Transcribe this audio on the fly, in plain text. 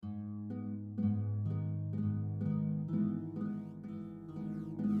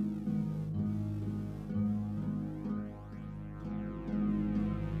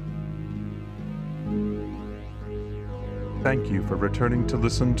Thank you for returning to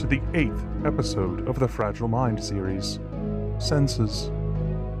listen to the 8th episode of the Fragile Mind series, Senses.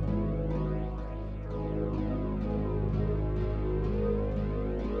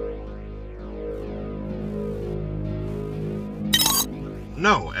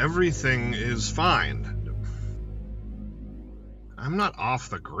 No, everything is fine. I'm not off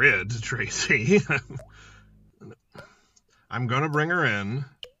the grid, Tracy. I'm gonna bring her in.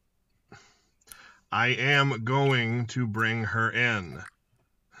 I am going to bring her in.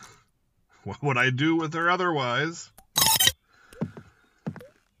 What would I do with her otherwise?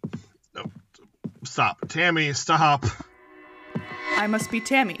 No, stop. Tammy, stop. I must be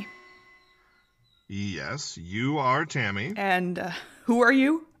Tammy. Yes, you are Tammy. And, who are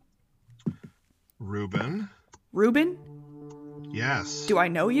you? Reuben. Reuben? Yes. Do I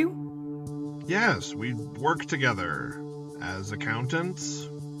know you? Yes, we work together as accountants.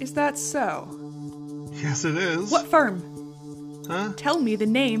 Is that so? Yes, it is. What firm? Huh? Tell me the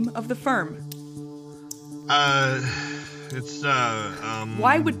name of the firm. Why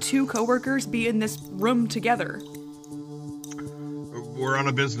Why would two coworkers be in this room together? We're on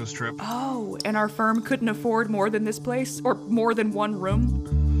a business trip. Oh, and our firm couldn't afford more than this place? Or more than one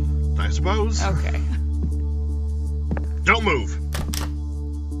room? I suppose. Okay. Don't move.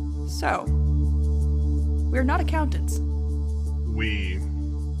 So, we're not accountants. We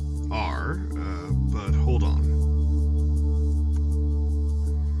are, but hold on.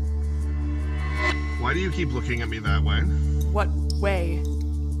 Why do you keep looking at me that way? What way?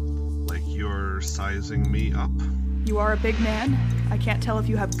 Like you're sizing me up? You are a big man. I can't tell if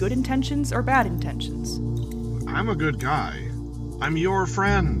you have good intentions or bad intentions. I'm a good guy. I'm your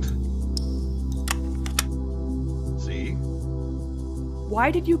friend. See? Why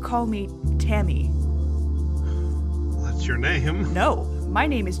did you call me Tammy? That's your name. No, my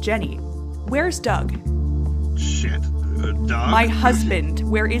name is Jenny. Where's Doug? Shit. Doug? My husband.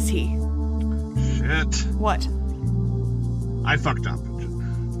 Where is he? Shit. What? I fucked up.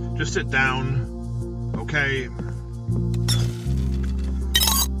 Just sit down. Okay.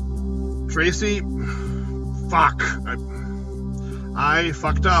 Tracy, fuck. I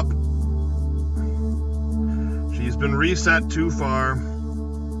fucked up. She's been reset too far.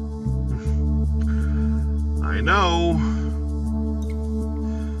 I know.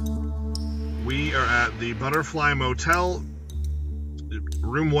 We are at the Butterfly Motel,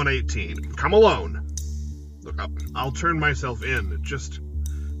 room 118. Come alone. Look, I'll turn myself in. Just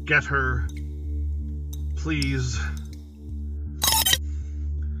get her, please.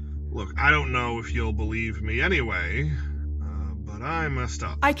 Look, I don't know if you'll believe me anyway, but I messed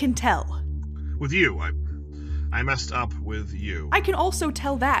up. I can tell. With you. I messed up with you. I can also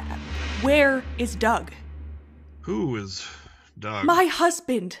tell that. Where is Doug? Who is Doug? My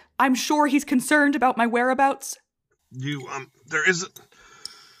husband. I'm sure he's concerned about my whereabouts. There isn't...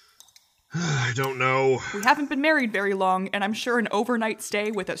 I don't know. We haven't been married very long, and I'm sure an overnight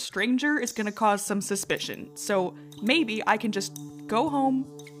stay with a stranger is gonna cause some suspicion. So maybe I can just go home,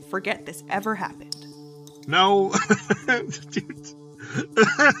 forget this ever happened. No.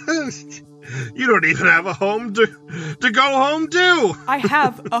 You don't even have a home to go home to. I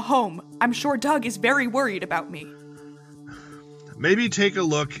have a home. I'm sure Doug is very worried about me. Maybe take a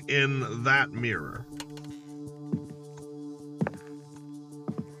look in that mirror.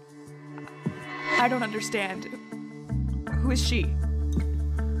 I don't understand. Who is she?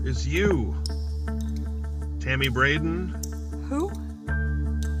 It's you. Tammy Braden. Who?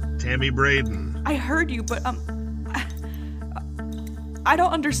 Tammy Braden. I heard you, but, I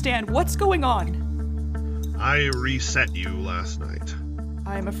don't understand. What's going on? I reset you last night.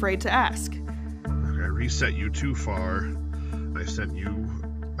 I'm afraid to ask. I reset you too far. I sent you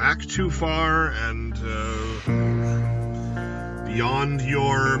back too far and, beyond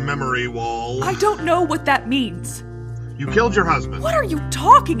your memory wall. I don't know what that means. You killed your husband. What are you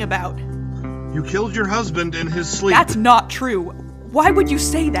talking about? You killed your husband in his sleep. That's not true. Why would you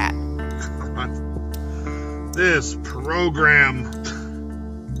say that? This program.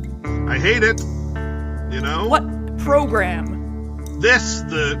 I hate it. You know? What program? This,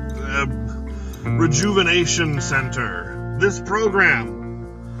 the Rejuvenation Center. This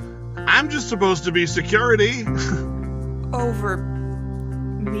program. I'm just supposed to be security. Over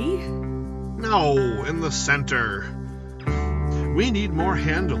me? No, in the center. We need more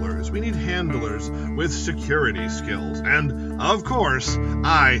handlers. We need handlers with security skills. And, of course,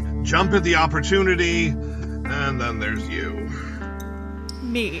 I jump at the opportunity, and then there's you.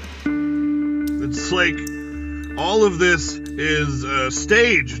 Me. It's like all of this is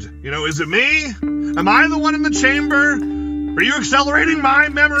staged. You know, is it me? Am I the one in the chamber? Are you accelerating my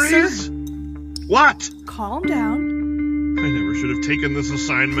memories? Sir? What? Calm down. should have taken this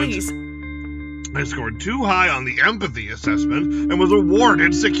assignment. Please. I scored too high on the empathy assessment and was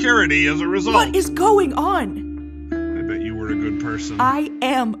awarded security as a result. What is going on? I bet you were a good person. I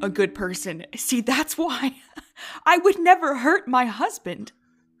am a good person. See, that's why. I would never hurt my husband.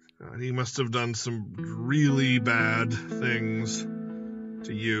 He must have done some really bad things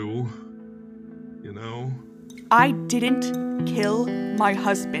to you. You know? I didn't kill my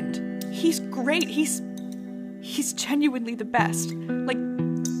husband. He's great. He's genuinely the best. Like,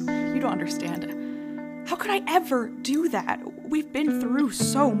 you don't understand. How could I ever do that? We've been through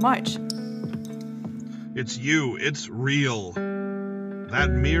so much. It's you. It's real. That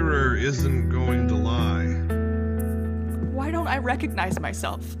mirror isn't going to lie. Why don't I recognize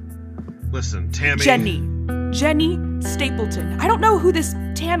myself? Listen, Tammy... Jenny Stapleton. I don't know who this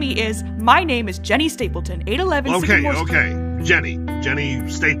Tammy is. My name is Jenny Stapleton, 811 Sycamore Street. Okay. Jenny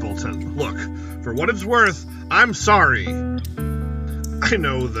Stapleton. Look, for what it's worth, I'm sorry. I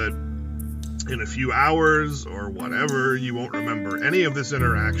know that in a few hours or whatever, you won't remember any of this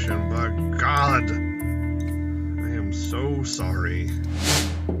interaction, but God, I am so sorry.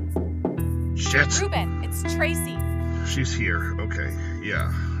 Shit. Ruben, it's Tracy. She's here. Okay,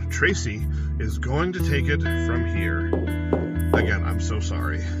 yeah. Tracy is going to take it from here. Again, I'm so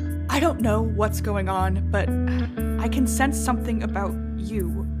sorry. I don't know what's going on, but I can sense something about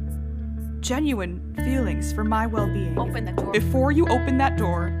you. Genuine feelings for my well-being. Open the door. Before you open that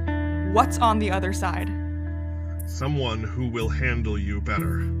door, what's on the other side? Someone who will handle you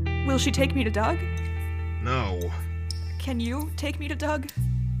better. Will she take me to Doug? No. Can you take me to Doug?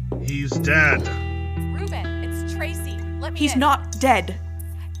 He's dead. Ruben, it's Tracy. Let me He's in. not dead.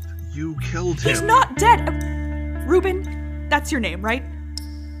 You killed him. He's not dead. Ruben, that's your name, right?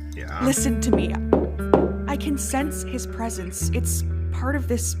 Yeah. Listen to me. I can sense his presence. It's part of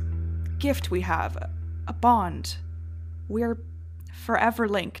this gift we have. A bond. We're forever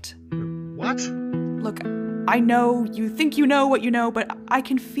linked. What? Look, I know you think you know what you know, but I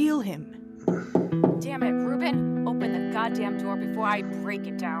can feel him. Damn it, Ruben. Open the goddamn door before I break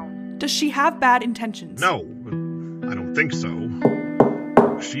it down. Does she have bad intentions? No, I don't think so.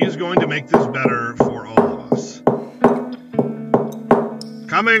 She is going to make this better for all of us.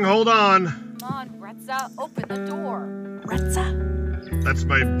 Coming, hold on. Come on, Retza, open the door. Retza? That's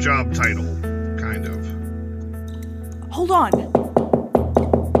my job title, kind of. Hold on.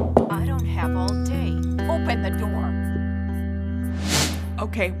 I don't have all day. Open the door.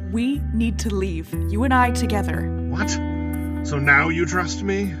 Okay, we need to leave. You and I together. What? So now you trust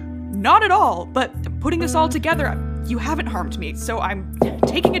me? Not at all, but putting this all together, you haven't harmed me, so I'm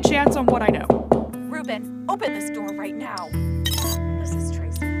taking a chance on what I know. Ruben, open this door right now. This is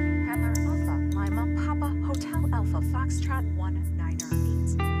Tracy. Handler Alpha, Lima, Papa, Hotel Alpha, Foxtrot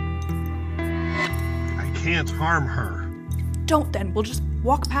 198. I can't harm her. Don't then, we'll just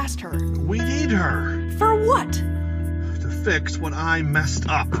walk past her. We need her For what? to fix what I messed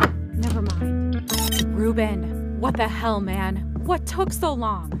up. Never mind. Ruben, what the hell, man? What took so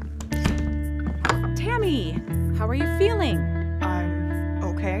long? Tammy, how are you feeling? I'm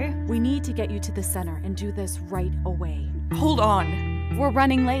okay. We need to get you to the center and do this right away. Hold on. We're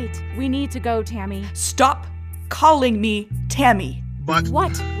running late. We need to go, Tammy. Stop calling me Tammy. But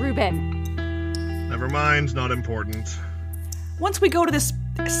What, Ruben? never mind, not important. Once we go to this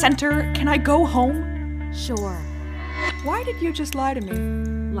center, can I go home? Sure. Why did you just lie to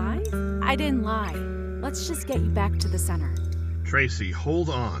me? Lie? I didn't lie. Let's just get you back to the center. Tracy, hold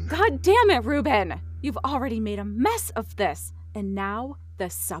on. God damn it, Ruben! You've already made a mess of this. And now, the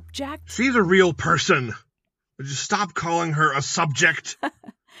subject? She's a real person. Would you stop calling her a subject?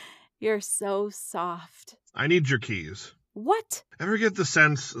 You're so soft. I need your keys. What? Ever get the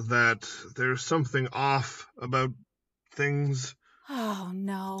sense that there's something off about things? Oh,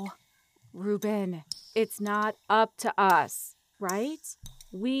 no. Ruben, it's not up to us, right?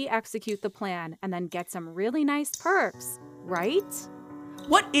 We execute the plan and then get some really nice perks, right?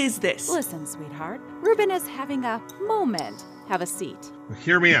 What is this? Listen, sweetheart. Ruben is having a moment. Have a seat.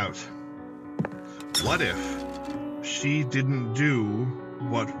 Hear me out. What if she didn't do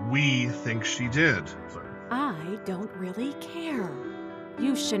what we think she did? I don't really care.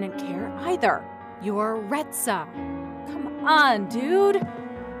 You shouldn't care either. You're Retza. Come on, dude.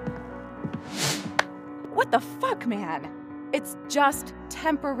 What the fuck, man? It's just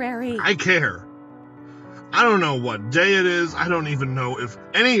temporary. I care. I don't know what day it is. I don't even know if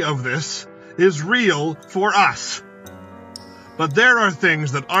any of this is real for us. But there are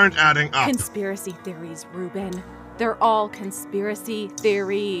things that aren't adding up. Conspiracy theories, Ruben. They're all conspiracy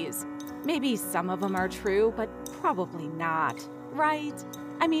theories. Maybe some of them are true, but probably not, right?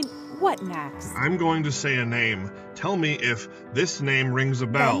 I mean, what next? I'm going to say a name. Tell me if this name rings a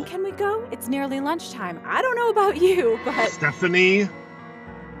bell. Then can we go? It's nearly lunchtime. I don't know about you, but... Stephanie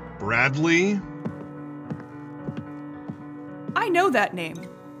Bradley? I know that name.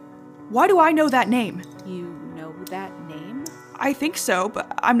 Why do I know that name? You know that name? I think so,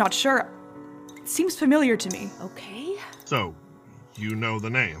 but I'm not sure. It seems familiar to me. Okay. So, you know the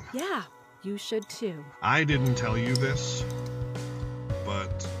name. Yeah, you should too. I didn't tell you this,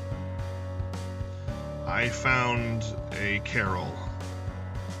 but I found a Carol.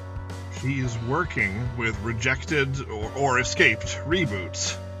 She's working with rejected or escaped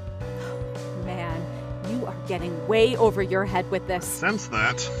reboots. Man, you are getting way over your head with this. Since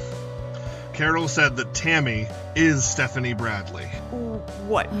that, Carol said that Tammy is Stephanie Bradley.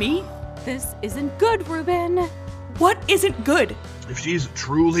 What, me? This isn't good, Ruben. What isn't good? If she's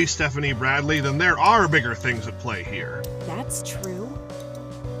truly Stephanie Bradley, then there are bigger things at play here. That's true.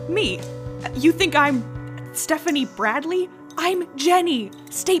 Me? You think I'm Stephanie Bradley? I'm Jenny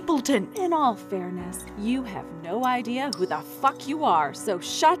Stapleton. In all fairness, you have no idea who the fuck you are, so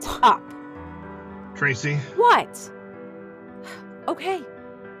shut up. Tracy? What? Okay,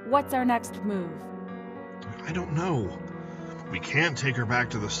 what's our next move? I don't know. We can't take her back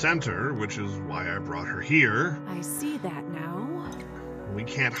to the center, which is why I brought her here. I see that now. We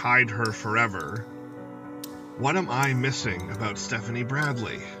can't hide her forever. What am I missing about Stephanie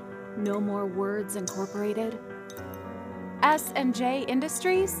Bradley? No more Words Incorporated? S&J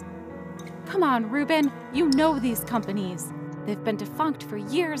Industries? Come on, Ruben, you know these companies. They've been defunct for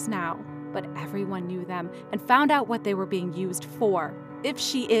years now, but everyone knew them and found out what they were being used for. If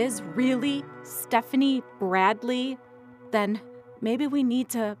she is really Stephanie Bradley, then maybe we need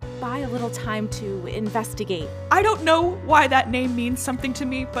to buy a little time to investigate. I don't know why that name means something to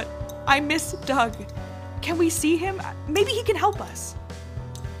me, but I miss Doug. Can we see him? Maybe he can help us.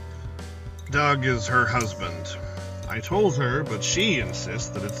 Doug is her husband. I told her, but she insists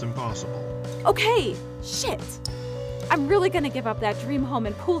that it's impossible. Okay, shit. I'm really gonna give up that dream home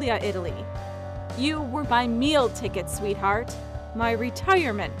in Puglia, Italy. You were my meal ticket, sweetheart. My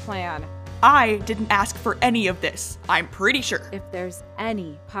retirement plan. I didn't ask for any of this, I'm pretty sure. If there's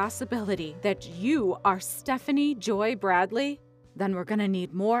any possibility that you are Stephanie Joy Bradley, then we're gonna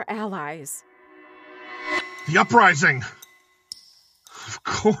need more allies. The uprising! Of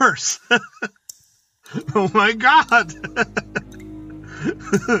course! Oh my god!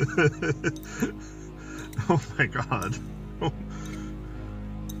 Oh my god.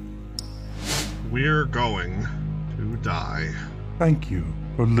 We're going to die. Thank you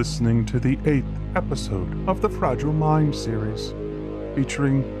for listening to the 8th episode of the Fragile Mind series,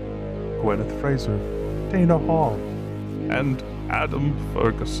 featuring Gwyneth Fraser, Dana Hall, and Adam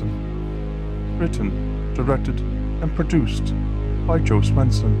Ferguson. Written, directed, and produced by Joe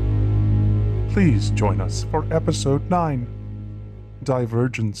Swenson. Please join us for episode 9,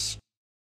 Divergence.